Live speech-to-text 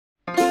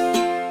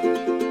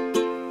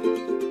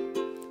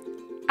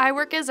I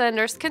work as a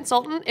nurse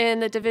consultant in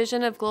the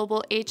Division of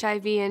Global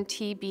HIV and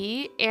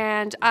TB,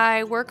 and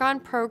I work on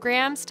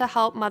programs to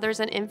help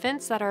mothers and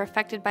infants that are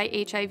affected by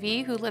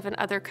HIV who live in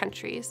other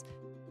countries.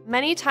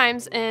 Many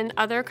times in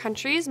other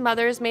countries,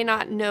 mothers may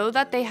not know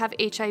that they have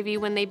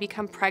HIV when they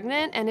become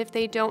pregnant, and if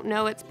they don't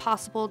know, it's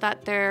possible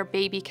that their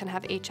baby can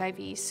have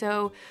HIV.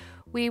 So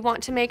we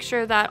want to make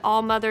sure that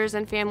all mothers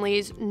and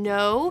families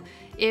know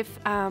if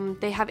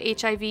they have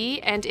HIV,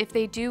 and if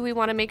they do, we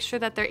want to make sure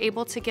that they're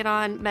able to get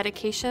on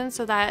medication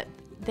so that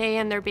they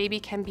and their baby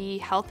can be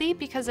healthy,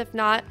 because if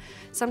not,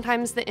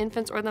 sometimes the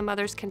infants or the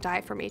mothers can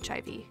die from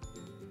HIV.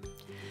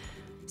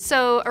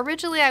 So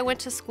originally I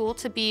went to school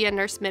to be a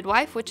nurse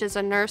midwife, which is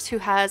a nurse who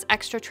has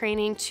extra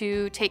training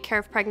to take care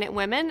of pregnant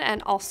women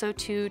and also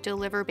to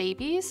deliver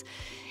babies.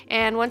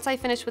 And once I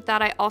finished with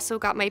that, I also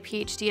got my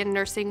PhD in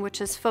nursing,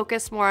 which is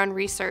focused more on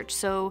research.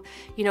 So,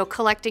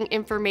 collecting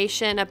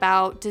information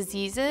about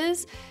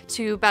diseases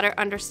to better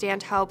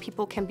understand how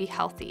people can be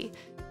healthy.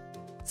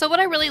 So what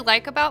I really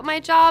like about my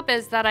job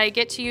is that I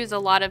get to use a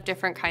lot of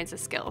different kinds of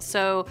skills.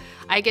 So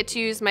I get to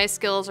use my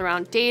skills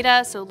around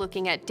data, so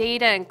looking at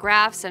data and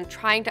graphs and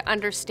trying to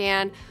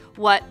understand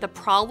what the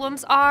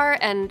problems are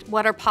and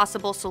what are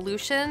possible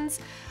solutions.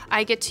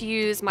 I get to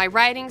use my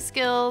writing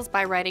skills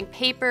by writing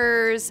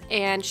papers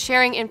and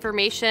sharing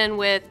information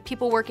with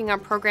people working on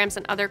programs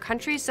in other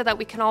countries so that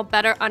we can all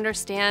better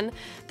understand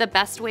the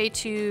best way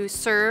to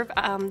serve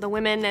the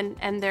women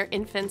and their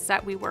infants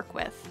that we work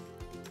with.